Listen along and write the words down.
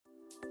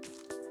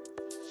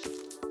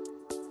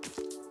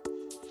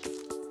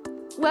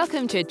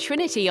Welcome to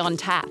Trinity on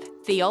Tap,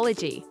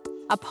 Theology,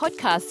 a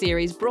podcast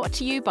series brought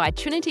to you by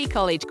Trinity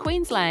College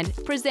Queensland,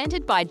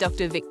 presented by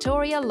Dr.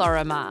 Victoria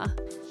Lorimer.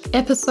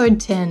 Episode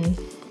 10,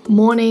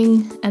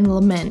 Mourning and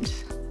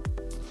Lament.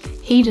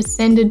 He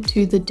descended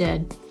to the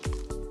dead.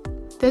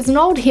 There's an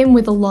old hymn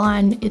with a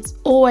line, "It's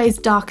always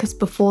darkest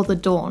before the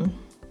dawn."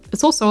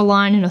 It's also a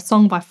line in a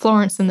song by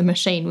Florence and the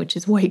Machine, which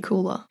is way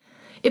cooler.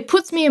 It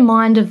puts me in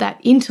mind of that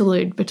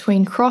interlude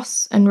between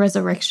cross and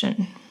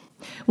resurrection,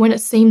 when it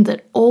seemed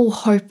that all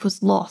hope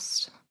was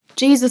lost.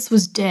 Jesus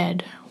was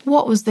dead.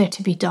 What was there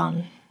to be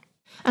done?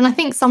 And I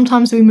think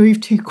sometimes we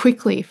move too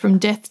quickly from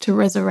death to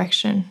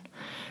resurrection,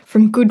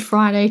 from Good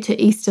Friday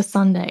to Easter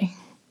Sunday.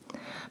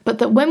 But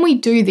that when we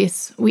do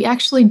this, we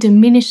actually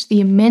diminish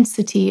the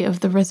immensity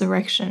of the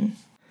resurrection.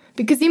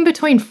 Because in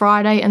between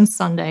Friday and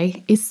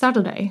Sunday is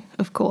Saturday,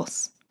 of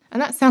course.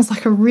 And that sounds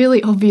like a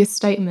really obvious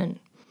statement.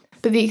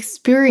 But the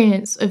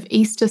experience of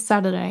Easter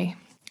Saturday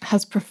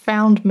has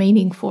profound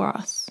meaning for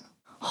us.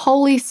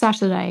 Holy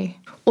Saturday,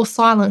 or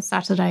Silent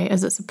Saturday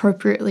as it's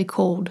appropriately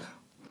called,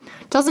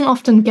 doesn't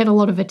often get a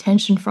lot of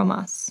attention from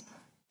us.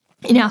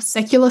 In our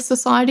secular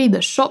society,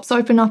 the shops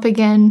open up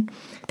again,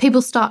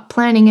 people start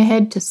planning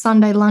ahead to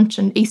Sunday lunch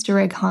and Easter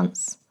egg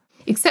hunts.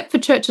 Except for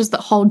churches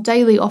that hold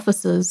daily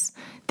offices,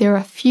 there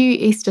are few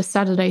Easter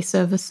Saturday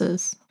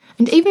services.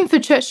 And even for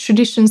church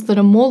traditions that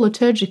are more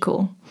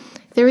liturgical,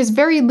 there is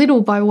very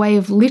little by way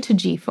of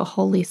liturgy for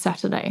Holy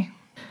Saturday.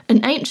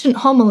 An ancient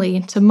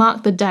homily to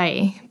mark the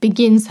day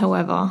begins,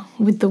 however,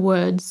 with the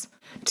words,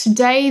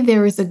 "Today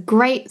there is a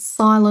great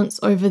silence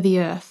over the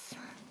earth,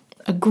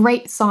 a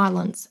great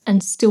silence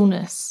and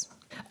stillness,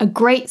 a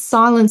great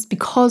silence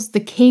because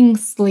the King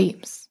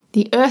sleeps.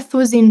 The earth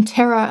was in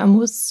terror and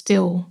was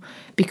still,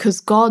 because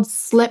God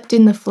slept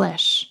in the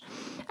flesh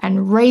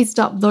and raised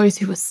up those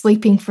who were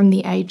sleeping from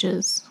the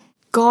ages.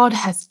 God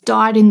has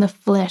died in the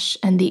flesh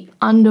and the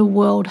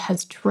underworld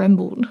has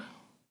trembled."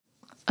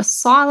 A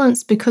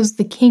silence because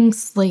the King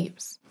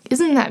sleeps.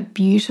 Isn't that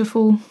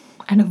beautiful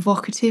and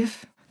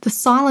evocative? The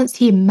silence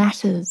here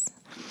matters.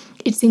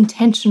 It's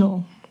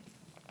intentional.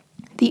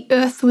 The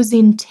earth was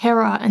in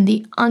terror and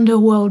the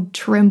underworld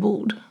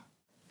trembled.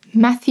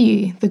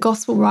 Matthew, the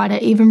Gospel writer,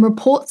 even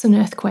reports an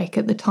earthquake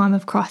at the time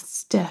of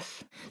Christ's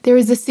death. There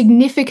is a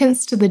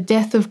significance to the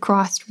death of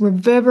Christ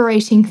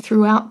reverberating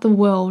throughout the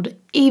world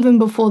even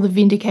before the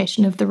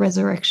vindication of the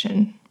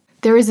resurrection.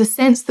 There is a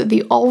sense that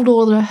the old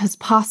order has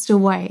passed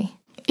away,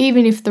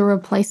 even if the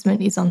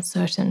replacement is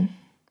uncertain.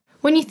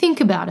 When you think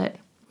about it,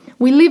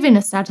 we live in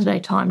a Saturday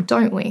time,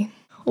 don't we?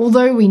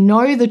 Although we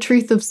know the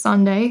truth of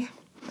Sunday,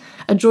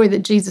 a joy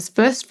that Jesus'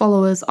 first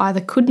followers either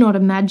could not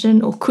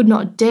imagine or could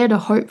not dare to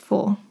hope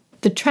for,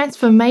 the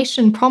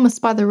transformation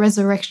promised by the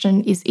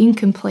resurrection is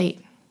incomplete.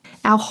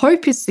 Our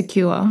hope is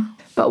secure,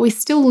 but we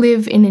still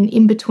live in an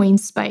in-between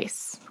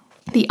space.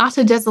 The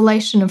utter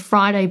desolation of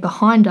Friday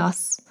behind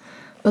us,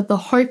 but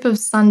the hope of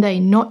Sunday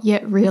not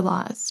yet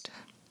realised.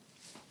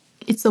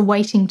 It's a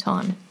waiting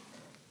time.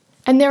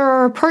 And there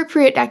are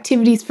appropriate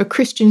activities for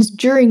Christians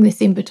during this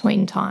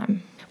in-between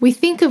time. We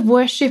think of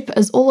worship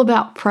as all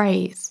about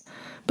praise,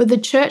 but the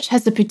church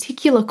has a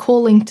particular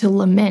calling to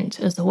lament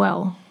as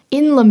well.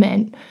 In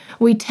lament,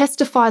 we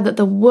testify that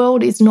the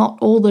world is not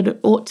all that it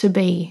ought to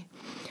be.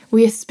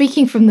 We are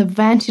speaking from the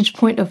vantage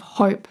point of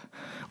hope,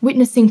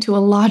 witnessing to a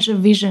larger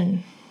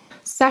vision.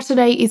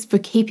 Saturday is for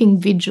keeping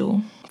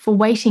vigil, for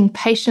waiting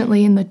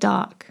patiently in the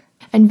dark.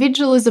 And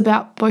vigil is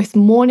about both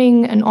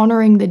mourning and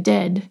honouring the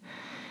dead,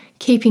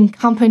 keeping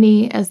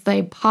company as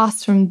they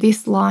pass from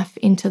this life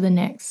into the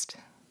next.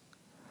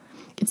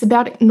 It's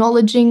about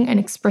acknowledging and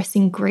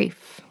expressing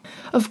grief.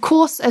 Of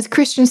course, as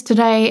Christians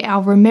today,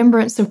 our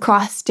remembrance of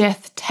Christ's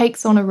death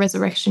takes on a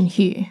resurrection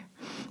hue.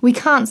 We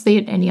can't see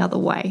it any other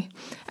way,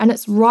 and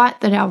it's right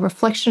that our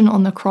reflection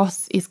on the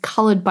cross is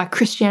coloured by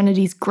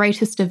Christianity's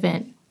greatest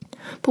event.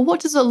 But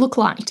what does it look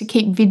like to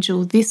keep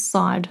vigil this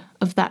side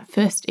of that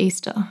first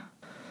Easter?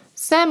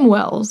 Sam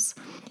Wells,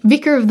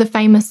 vicar of the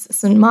famous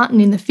St Martin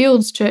in the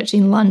Fields Church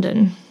in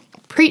London,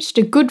 preached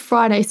a Good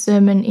Friday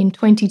sermon in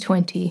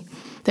 2020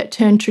 that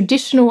turned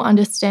traditional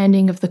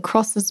understanding of the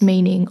cross's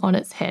meaning on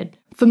its head.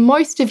 For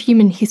most of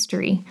human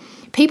history,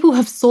 people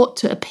have sought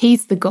to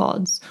appease the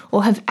gods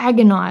or have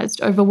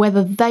agonised over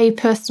whether they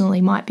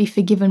personally might be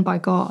forgiven by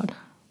God.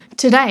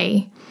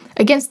 Today,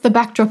 against the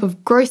backdrop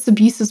of gross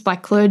abuses by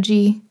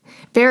clergy,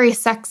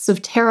 various acts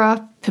of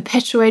terror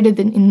perpetuated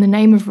in the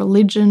name of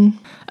religion,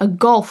 a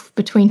gulf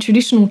between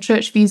traditional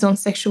church views on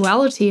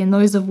sexuality and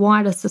those of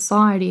wider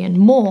society, and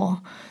more,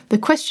 the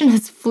question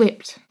has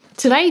flipped.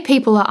 Today,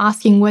 people are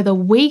asking whether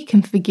we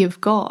can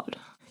forgive God.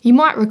 You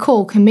might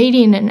recall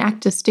comedian and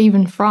actor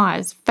Stephen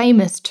Fry's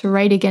famous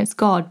tirade against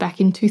God back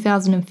in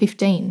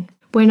 2015.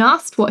 When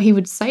asked what he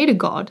would say to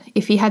God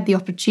if he had the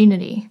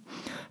opportunity,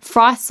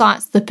 Fry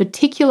cites the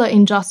particular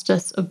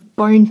injustice of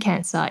bone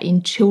cancer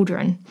in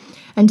children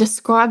and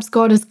describes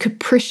God as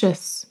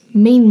capricious,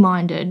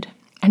 mean-minded,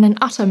 and an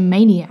utter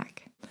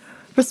maniac.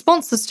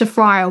 Responses to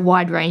Fry are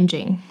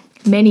wide-ranging.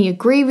 Many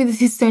agree with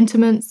his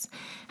sentiments.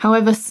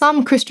 However,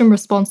 some Christian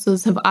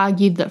responses have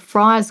argued that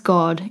Fry's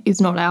God is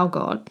not our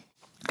God.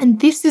 And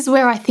this is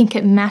where I think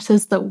it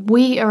matters that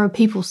we are a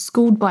people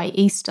schooled by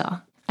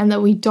Easter and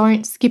that we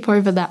don't skip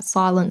over that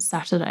silent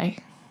Saturday.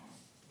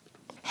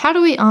 How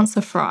do we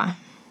answer Fry?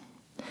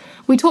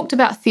 We talked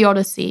about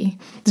theodicy,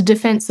 the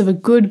defense of a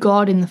good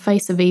God in the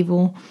face of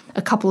evil,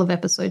 a couple of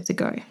episodes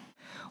ago.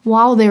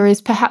 While there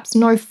is perhaps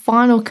no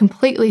final,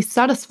 completely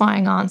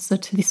satisfying answer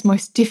to this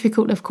most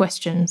difficult of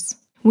questions,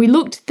 we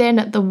looked then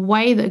at the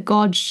way that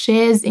God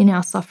shares in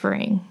our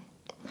suffering,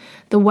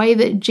 the way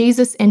that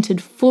Jesus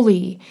entered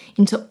fully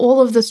into all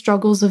of the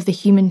struggles of the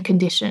human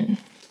condition.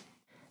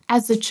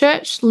 As a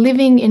church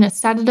living in a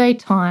Saturday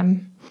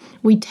time,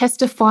 we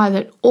testify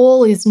that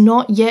all is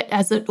not yet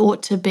as it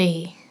ought to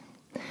be.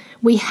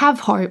 We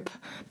have hope,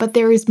 but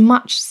there is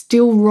much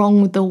still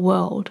wrong with the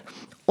world,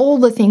 all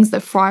the things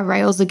that Fry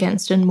rails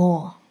against and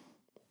more.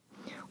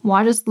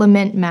 Why does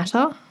lament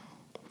matter?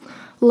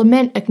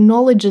 Lament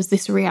acknowledges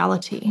this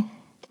reality.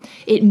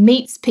 It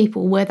meets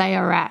people where they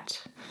are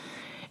at.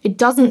 It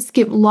doesn't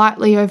skip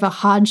lightly over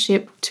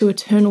hardship to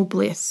eternal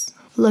bliss.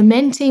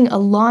 Lamenting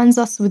aligns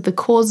us with the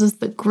causes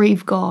that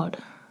grieve God.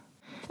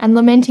 And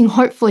lamenting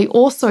hopefully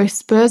also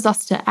spurs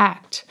us to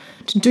act,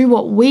 to do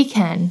what we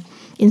can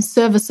in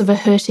service of a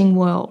hurting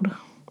world.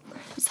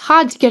 It's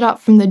hard to get up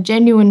from the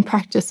genuine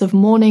practice of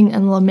mourning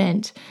and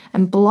lament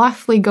and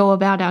blithely go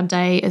about our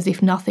day as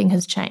if nothing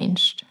has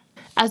changed.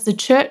 As the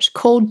church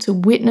called to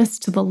witness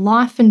to the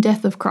life and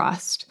death of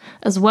Christ,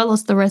 as well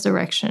as the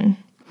resurrection,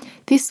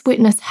 this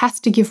witness has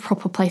to give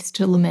proper place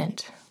to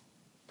lament.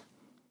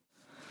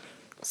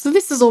 So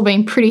this has all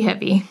been pretty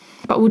heavy,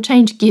 but we'll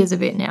change gears a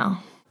bit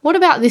now. What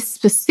about this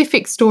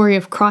specific story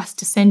of Christ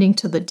descending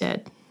to the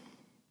dead?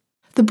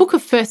 The book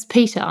of 1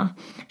 Peter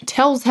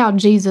tells how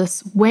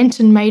Jesus went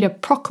and made a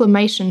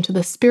proclamation to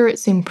the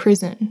spirits in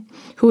prison,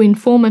 who in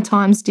former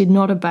times did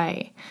not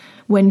obey,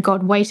 when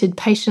God waited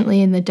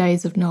patiently in the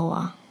days of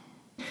Noah.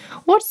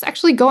 What's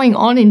actually going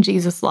on in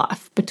Jesus'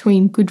 life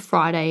between Good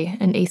Friday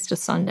and Easter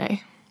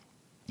Sunday?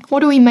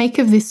 What do we make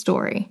of this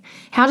story?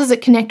 How does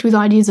it connect with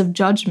ideas of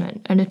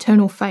judgment and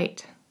eternal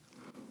fate?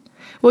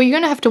 Well, you're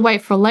going to have to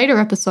wait for a later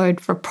episode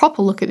for a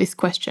proper look at this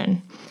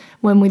question,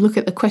 when we look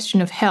at the question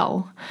of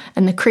hell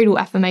and the creedal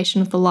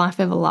affirmation of the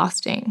life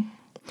everlasting.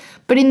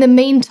 But in the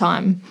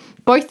meantime,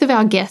 both of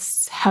our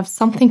guests have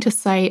something to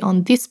say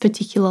on this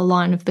particular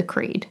line of the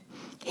creed.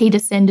 He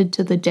descended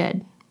to the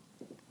dead.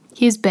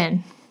 Here's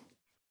Ben.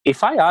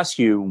 If I ask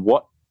you,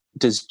 what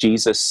does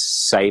Jesus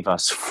save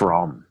us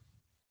from?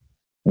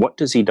 What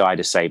does he die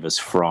to save us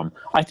from?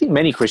 I think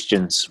many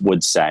Christians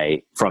would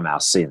say from our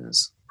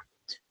sins.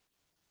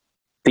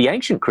 The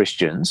ancient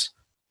Christians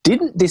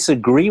didn't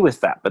disagree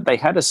with that, but they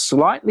had a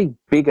slightly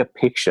bigger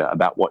picture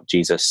about what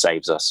Jesus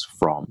saves us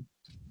from.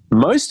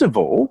 Most of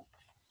all,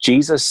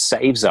 Jesus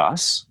saves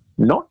us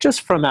not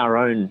just from our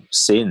own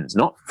sins,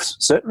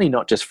 certainly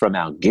not just from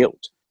our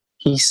guilt.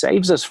 He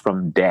saves us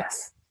from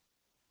death.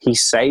 He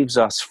saves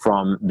us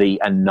from the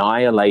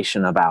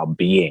annihilation of our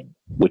being,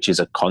 which is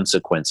a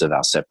consequence of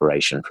our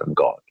separation from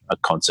God, a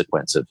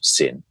consequence of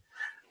sin.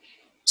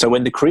 So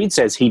when the creed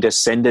says he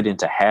descended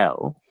into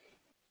hell,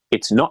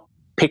 it's not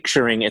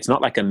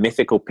like a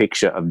mythical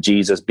picture of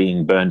Jesus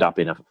being burned up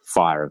in a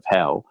fire of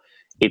hell.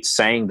 It's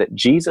saying that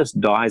Jesus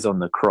dies on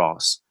the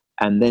cross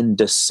and then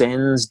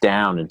descends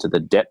down into the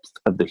depth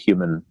of the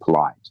human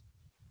plight,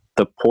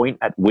 the point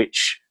at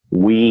which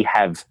we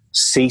have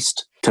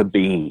ceased to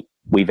be.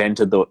 We've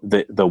entered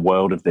the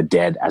world of the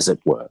dead, as it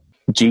were.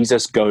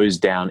 Jesus goes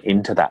down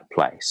into that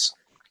place,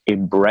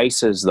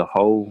 embraces the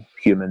whole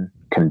human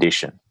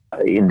condition.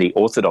 In the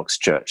Orthodox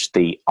Church,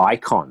 the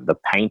icon, the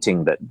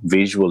painting that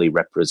visually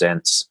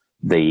represents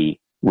the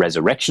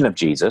resurrection of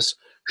Jesus,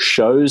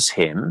 shows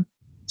him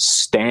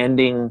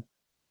standing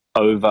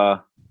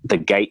over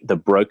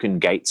the broken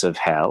gates of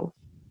hell,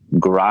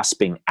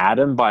 grasping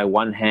Adam by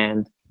one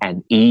hand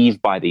and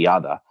Eve by the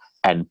other,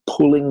 and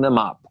pulling them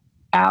up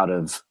out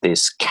of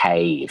this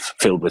cave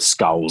filled with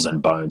skulls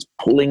and bones,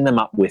 pulling them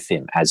up with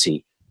him as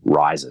he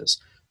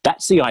rises.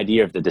 That's the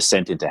idea of the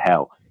descent into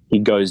hell. He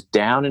goes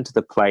down into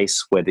the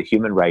place where the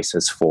human race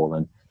has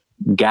fallen,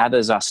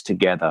 gathers us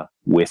together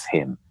with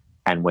him,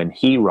 and when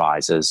he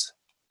rises,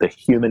 the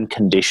human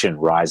condition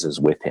rises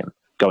with him,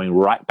 going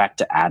right back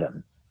to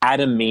Adam.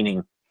 Adam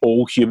meaning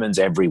all humans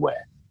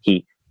everywhere.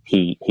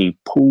 He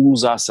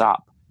pulls us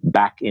up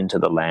back into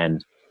the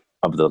land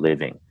of the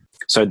living.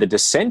 So the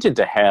descent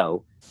into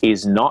hell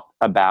is not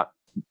about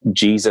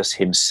Jesus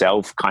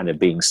himself kind of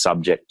being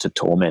subject to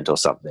torment or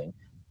something.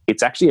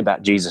 It's actually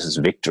about Jesus'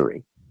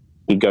 victory.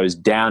 He goes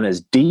down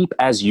as deep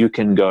as you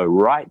can go,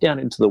 right down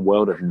into the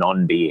world of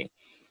non-being.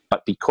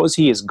 But because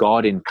he is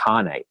God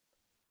incarnate,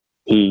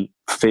 he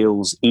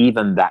fills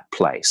even that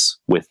place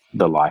with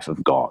the life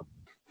of God.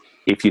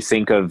 If you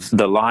think of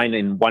the line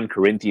in 1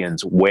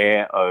 Corinthians,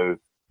 where, O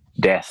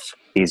death,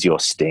 is your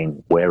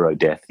sting? Where, O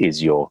death,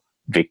 is your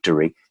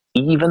victory?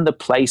 Even the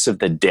place of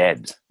the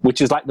dead,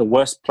 which is like the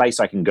worst place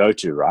I can go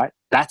to, right?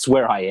 That's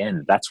where I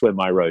end. That's where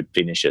my road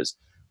finishes.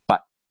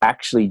 But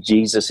actually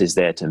Jesus is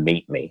there to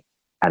meet me.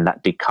 And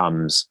that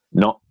becomes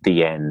not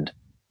the end,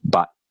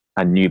 but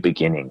a new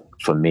beginning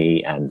for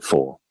me and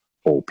for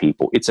all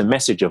people. It's a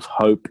message of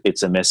hope.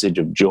 It's a message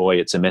of joy.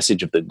 It's a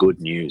message of the good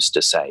news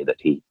to say that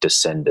he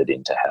descended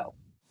into hell.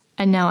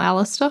 And now,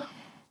 Alistair?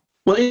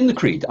 Well, in the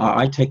Creed,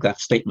 I take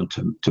that statement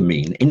to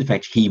mean, in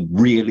fact, he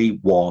really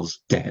was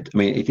dead. I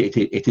mean,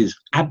 it is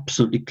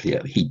absolutely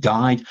clear. He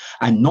died,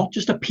 and not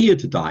just appeared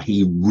to die,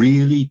 he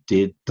really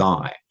did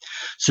die.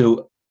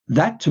 So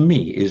that, to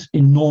me, is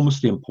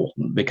enormously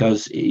important,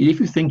 because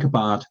if you think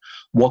about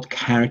what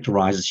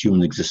characterizes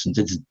human existence,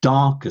 its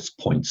darkest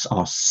points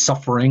are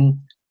suffering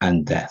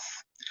and death.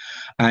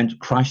 And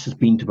Christ has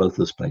been to both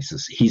those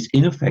places. He's,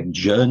 in effect,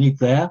 journeyed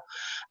there.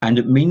 And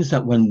it means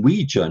that when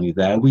we journey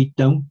there, we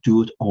don't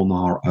do it on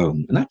our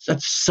own. And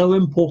that's so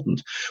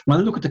important. When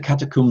I look at the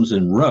catacombs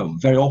in Rome,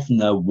 very often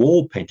their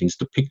wall paintings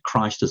depict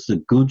Christ as the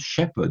good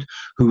shepherd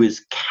who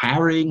is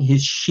carrying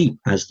his sheep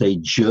as they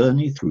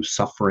journey through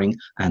suffering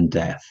and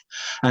death.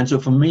 And so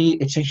for me,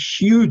 it's a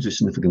hugely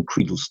significant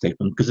creedal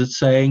statement, because it's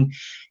saying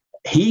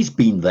he's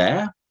been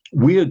there,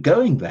 we're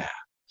going there.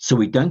 So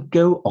we don't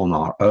go on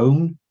our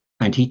own,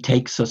 and he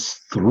takes us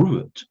through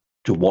it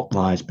to what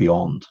lies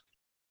beyond.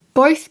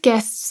 Both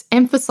guests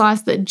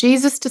emphasise that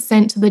Jesus'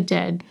 descent to the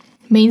dead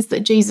means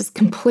that Jesus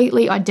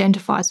completely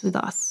identifies with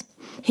us.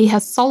 He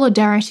has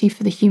solidarity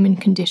for the human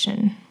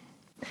condition.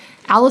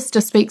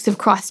 Alistair speaks of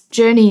Christ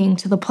journeying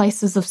to the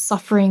places of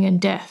suffering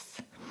and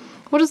death.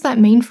 What does that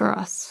mean for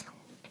us?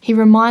 He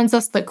reminds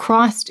us that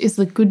Christ is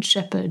the Good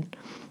Shepherd,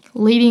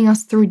 leading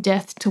us through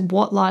death to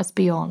what lies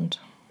beyond.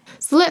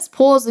 So let's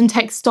pause and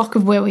take stock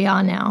of where we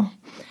are now,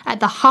 at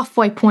the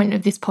halfway point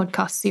of this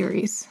podcast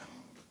series.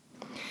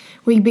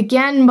 We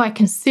began by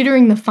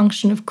considering the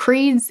function of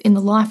creeds in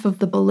the life of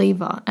the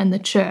believer and the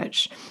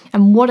church,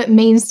 and what it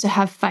means to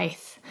have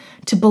faith,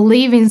 to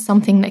believe in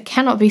something that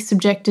cannot be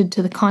subjected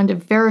to the kind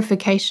of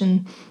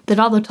verification that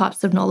other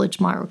types of knowledge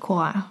might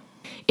require.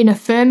 In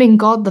affirming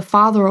God the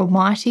Father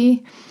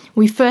Almighty,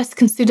 we first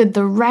considered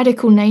the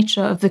radical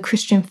nature of the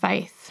Christian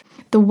faith,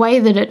 the way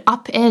that it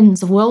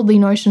upends worldly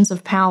notions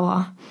of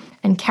power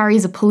and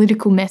carries a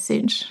political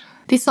message.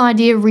 This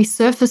idea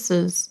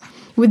resurfaces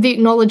with the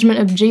acknowledgement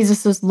of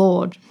Jesus as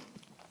Lord.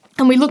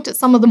 And we looked at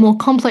some of the more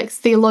complex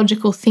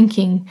theological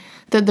thinking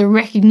that the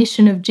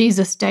recognition of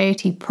Jesus'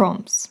 deity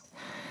prompts.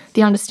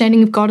 The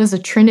understanding of God as a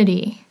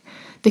Trinity,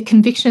 the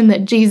conviction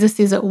that Jesus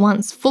is at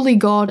once fully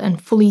God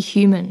and fully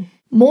human.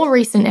 More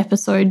recent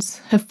episodes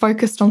have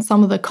focused on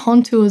some of the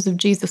contours of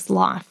Jesus'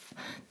 life,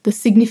 the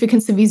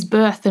significance of his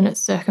birth and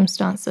its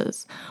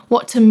circumstances,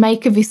 what to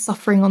make of his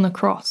suffering on the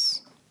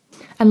cross.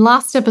 And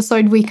last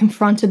episode we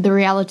confronted the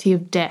reality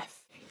of death.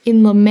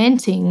 In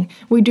lamenting,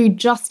 we do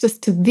justice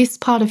to this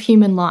part of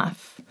human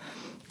life,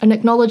 an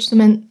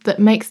acknowledgement that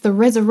makes the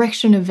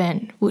resurrection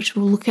event, which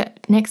we'll look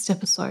at next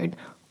episode,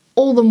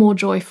 all the more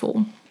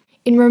joyful.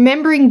 In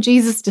remembering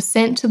Jesus'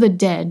 descent to the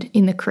dead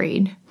in the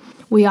Creed,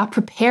 we are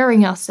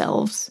preparing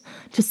ourselves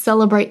to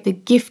celebrate the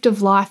gift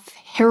of life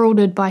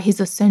heralded by his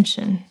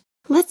ascension.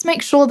 Let's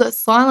make sure that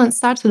Silent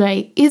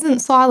Saturday isn't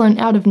silent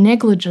out of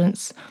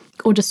negligence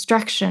or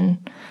distraction,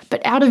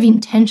 but out of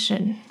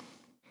intention.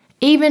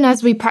 Even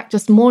as we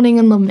practice mourning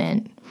and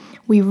lament,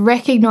 we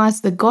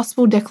recognise the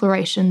gospel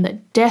declaration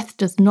that death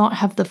does not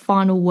have the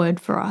final word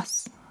for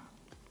us.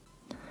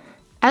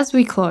 As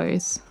we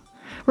close,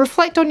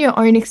 reflect on your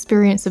own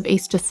experience of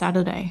Easter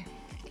Saturday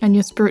and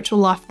your spiritual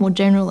life more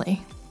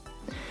generally.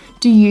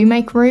 Do you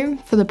make room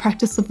for the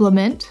practice of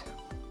lament?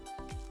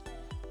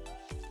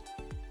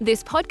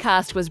 This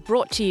podcast was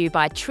brought to you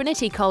by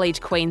Trinity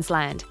College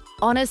Queensland.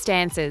 Honest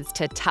answers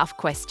to tough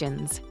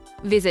questions.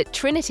 Visit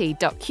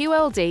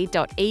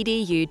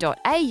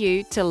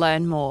trinity.qld.edu.au to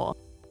learn more.